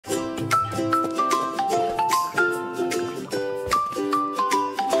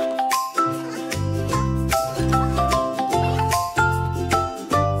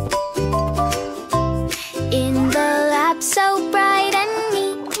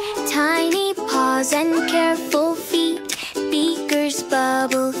paws and careful feet. Beakers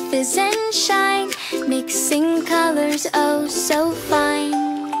bubble, fizz and shine, mixing colors oh so fine.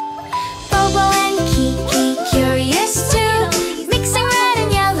 Bobo and Kiki, curious too, mixing red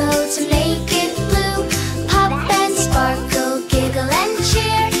and yellow to make it blue. Pop and sparkle, giggle and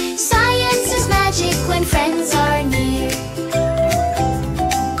cheer, science is magic when friends are near.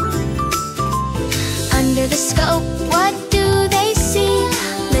 Under the scope, what do they see?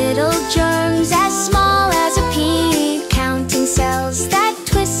 Little germs as small as a pea, counting cells that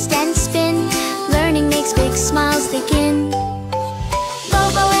twist and spin. Learning makes big smiles begin.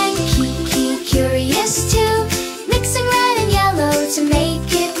 Bobo and Kiki, curious too, mixing red and yellow to make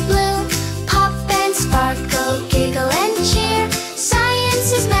it blue. Pop and sparkle, giggle and cheer,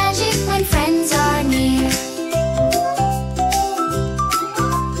 science is magic when friends are near.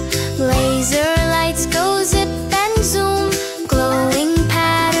 Laser lights go zip and zoom, glowing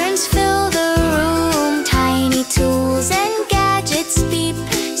patterns fill the room. Tiny tools and gadgets beep,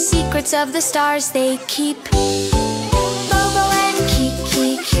 secrets of the stars they keep. Bobo and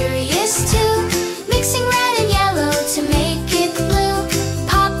Kiki, curious too, mixing red and yellow to make it blue.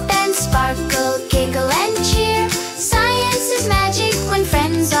 Pop and sparkle, giggle and cheer, science is magic when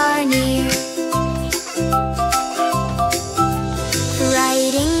friends are near.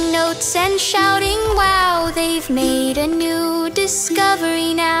 Writing notes and shouting wow, they've made a new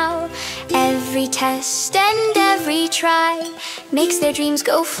discovery now. Every test and every try makes their dreams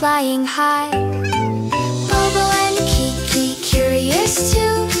go flying high. Bobo and Kiki, curious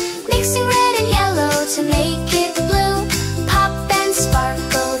too, mixing red and yellow to make it blue. Pop and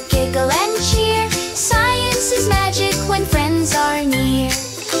sparkle, giggle and cheer, science is magic when friends are near.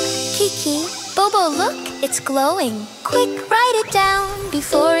 Kiki, Bobo, look, it's glowing. Quick, write it down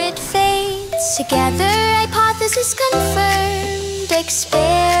before it fades. Together, hypothesis confirmed,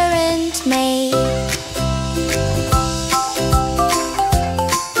 experiment made.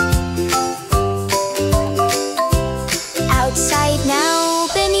 Outside now,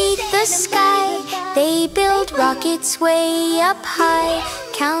 beneath the sky, they build rockets way up high.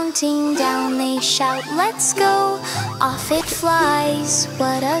 Counting down, they shout, let's go. Off it flies,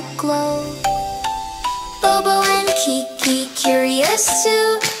 what a glow. Bobo and Kiki, curious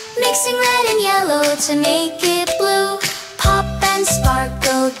too, mixing red and yellow to make it blue. Pop and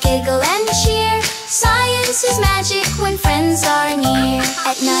sparkle, giggle and cheer, science is magic when friends are near.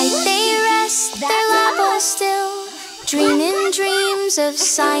 At night they rest, their lap all still, dreaming dreams of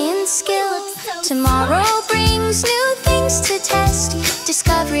science skill. Tomorrow brings new things to test,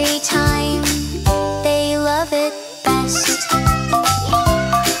 discovery time, they love it best.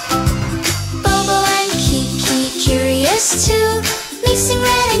 Bobo and Kiki, curious too, mixing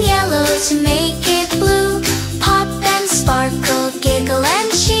red and yellow to make it blue. Pop and sparkle, giggle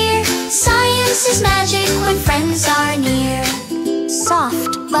and cheer, science is magic when friends are near.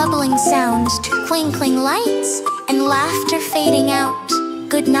 Soft, bubbling sounds to twinkling lights, and laughter fading out.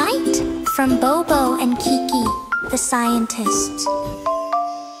 Good night from Bobo and Kiki, the scientists.